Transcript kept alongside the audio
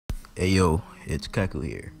Hey yo, it's Keku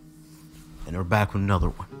here, and we're back with another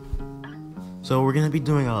one. So we're gonna be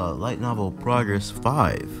doing a light novel Progress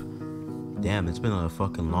 5. Damn, it's been a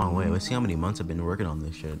fucking long way. Let's see how many months I've been working on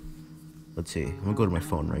this shit. Let's see, I'm gonna go to my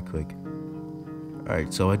phone right quick.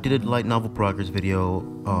 Alright, so I did a light novel Progress video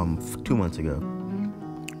 2 months ago.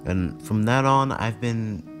 And from that on, I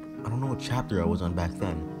don't know what chapter I was on back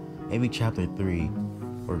then. Maybe chapter 3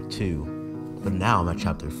 or 2. But now I'm at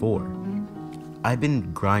chapter 4. I've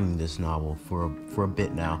been grinding this novel for a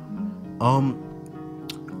bit now.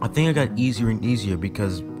 I think it got easier and easier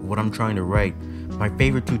because what I'm trying to write, my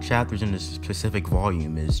favorite 2 chapters in this specific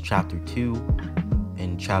volume is chapter 2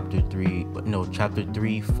 and chapter 3,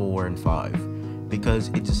 4, and 5, because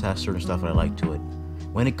it just has certain stuff that I like to it.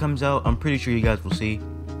 When it comes out, I'm pretty sure you guys will see.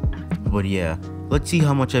 But yeah, let's see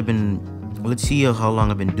how long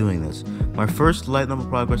I've been doing this. My first light novel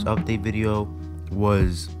progress update video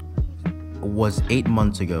was 8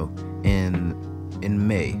 months ago in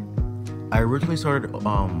May. I originally started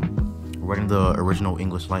writing the original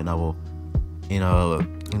English light novel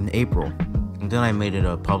in April, and then I made it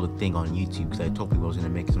a public thing on YouTube because I told people I was gonna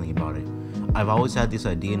make something about it. I've always had this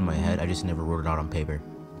idea in my head, I just never wrote it out on paper.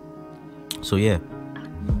 So yeah,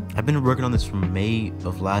 I've been working on this from May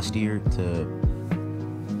of last year to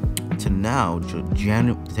now.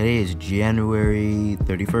 Today is January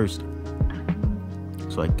 31st.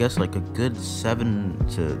 So I guess like a good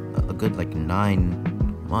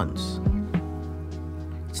 9 months.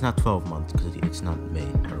 It's not 12 months because it's not May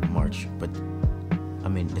or March, but I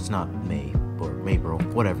mean it's not May or April,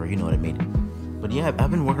 whatever, you know what I mean. But yeah,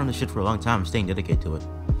 I've been working on this shit for a long time. I'm staying dedicated to it.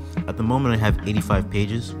 At the moment I have 85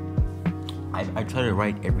 pages. I try to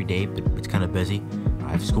write every day, but it's kind of busy. I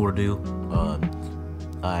have school to do.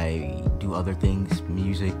 I do other things,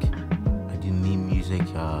 music. I do meme music.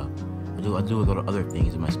 I do a lot of other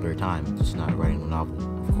things in my spare time, just not writing a novel,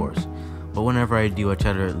 of course. But whenever I do, I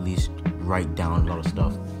try to at least write down a lot of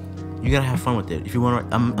stuff. You gotta have fun with it. If you want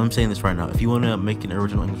to, I'm saying this right now. If you want to make an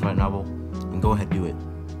original English light novel, then go ahead, do it.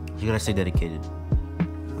 You gotta stay dedicated.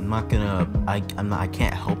 I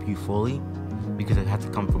can't help you fully because it has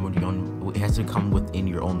to come from it has to come within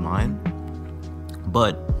your own mind.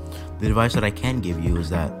 But the advice that I can give you is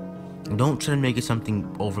that don't try to make it something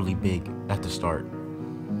overly big at the start.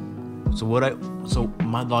 So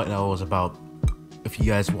my light novel was about, if you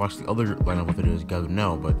guys watch the other light novel videos, you guys would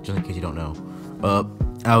know, but just in case you don't know,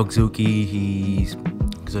 Aozuki, he's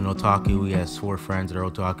an otaku. He has 4 friends that are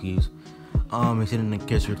otakus. He's sitting in a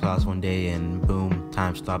history class one day, and boom,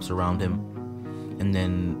 time stops around him, and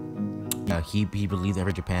then he believed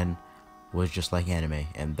every Japan was just like anime,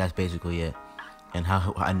 and that's basically it. And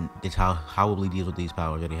how will he deal with these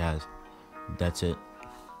powers that he has? That's it.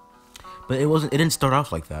 But it didn't start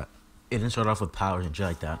off like that. It didn't start off with powers and shit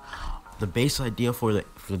like that. The base idea for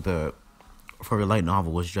the light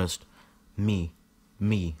novel was just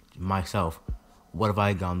myself. What have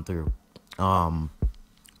I gone through?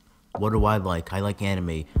 What do I like? I like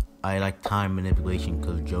anime. I like time manipulation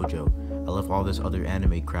because of JoJo. I love all this other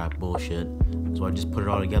anime crap bullshit. So I just put it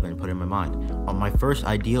all together and put it in my mind. My first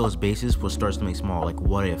idealist basis was start something small, like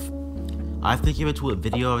what if. I have to give it to a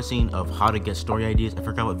video I've seen of how to get story ideas. I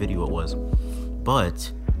forgot what video it was,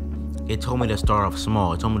 but it told me to start off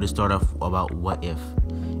small. It told me to start off about what if,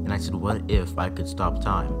 and I said, what if I could stop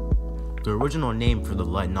time? The original name for the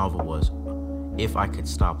light novel was If I Could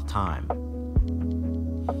Stop Time.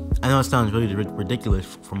 I know it sounds really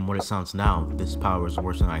ridiculous from what it sounds now. This power is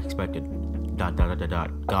worse than I expected. ... God.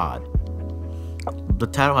 The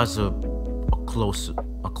title has a close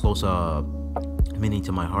meaning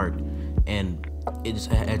to my heart, and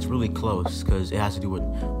it's really close because it has to do with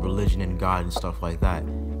religion and God and stuff like that.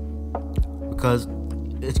 Because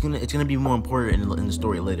it's gonna be more important in the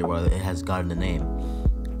story later, while it has God in the name.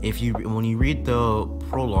 When you read the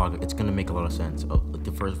prologue, it's gonna make a lot of sense.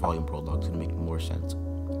 The first volume prologue is gonna make more sense.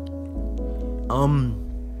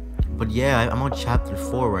 But yeah, I'm on chapter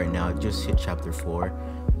 4 right now. I just hit chapter 4.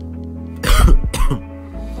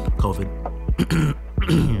 COVID.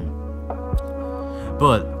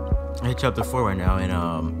 But I hit chapter 4 right now, and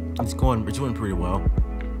it's going pretty well.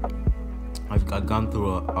 I've gone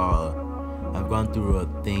through a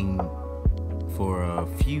thing for a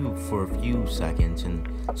few seconds and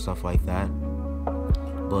stuff like that.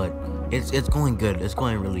 But it's going good. It's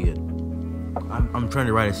going really good. I'm trying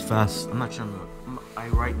to write as fast. I'm not sure. I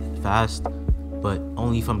write fast, but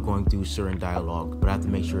only if I'm going through certain dialogue. But I have to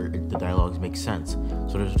make sure the dialogues make sense,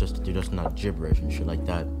 so they're just not gibberish and shit like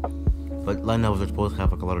that. But light novels are supposed to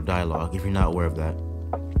have like a lot of dialogue. If you're not aware of that,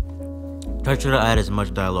 try to add as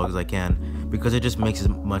much dialogue as I can because it just makes as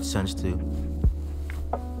much sense too.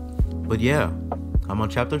 But yeah, I'm on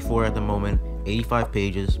chapter 4 at the moment, 85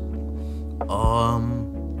 pages.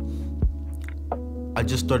 I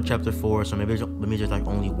just started chapter 4, so maybe there's like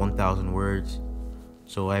only 1,000 words.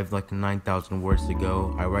 So I have like 9,000 words to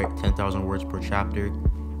go. I write 10,000 words per chapter,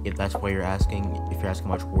 if that's what you're asking. If you're asking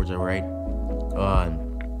how much words I write,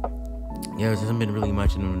 yeah, there hasn't been really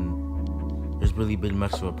much, and there's really been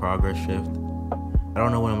much of a progress shift. I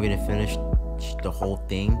don't know when I'm gonna finish the whole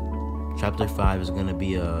thing. Chapter 5 is gonna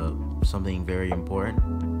be something very important.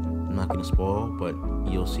 I'm not gonna spoil, but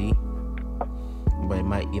you'll see. But it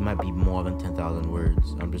might be more than 10,000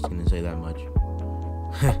 words. I'm just gonna say that much.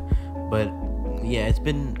 But yeah, it's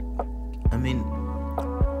been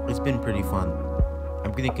pretty fun.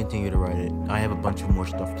 I'm gonna continue to write it. I have a bunch of more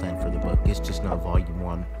stuff planned for the book. It's just not volume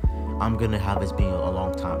 1. I'm gonna have this being a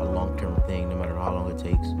long-term thing, no matter how long it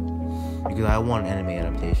takes. Because I want an anime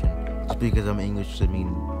adaptation. Just because I'm English doesn't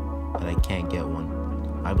mean that I can't get one.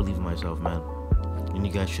 I believe in myself, man, and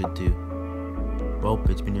you guys should too. Well,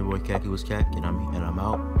 it's been your boy Kaki was Kak, and I'm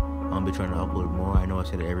out. I'll be trying to upload more. I know I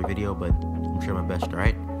said it every video, but I'm trying my best,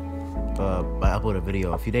 alright? I uploaded a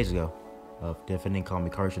video a few days ago. If didn't call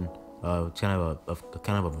me Carson, it's kind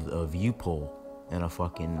of a view poll and a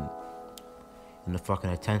fucking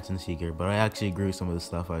attention seeker. But I actually agree with some of the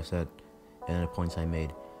stuff I said and the points I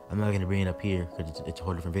made. I'm not gonna bring it up here because it's a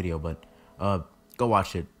whole different video. But go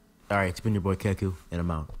watch it. Alright, it's been your boy Keku, and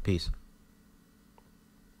I'm out. Peace.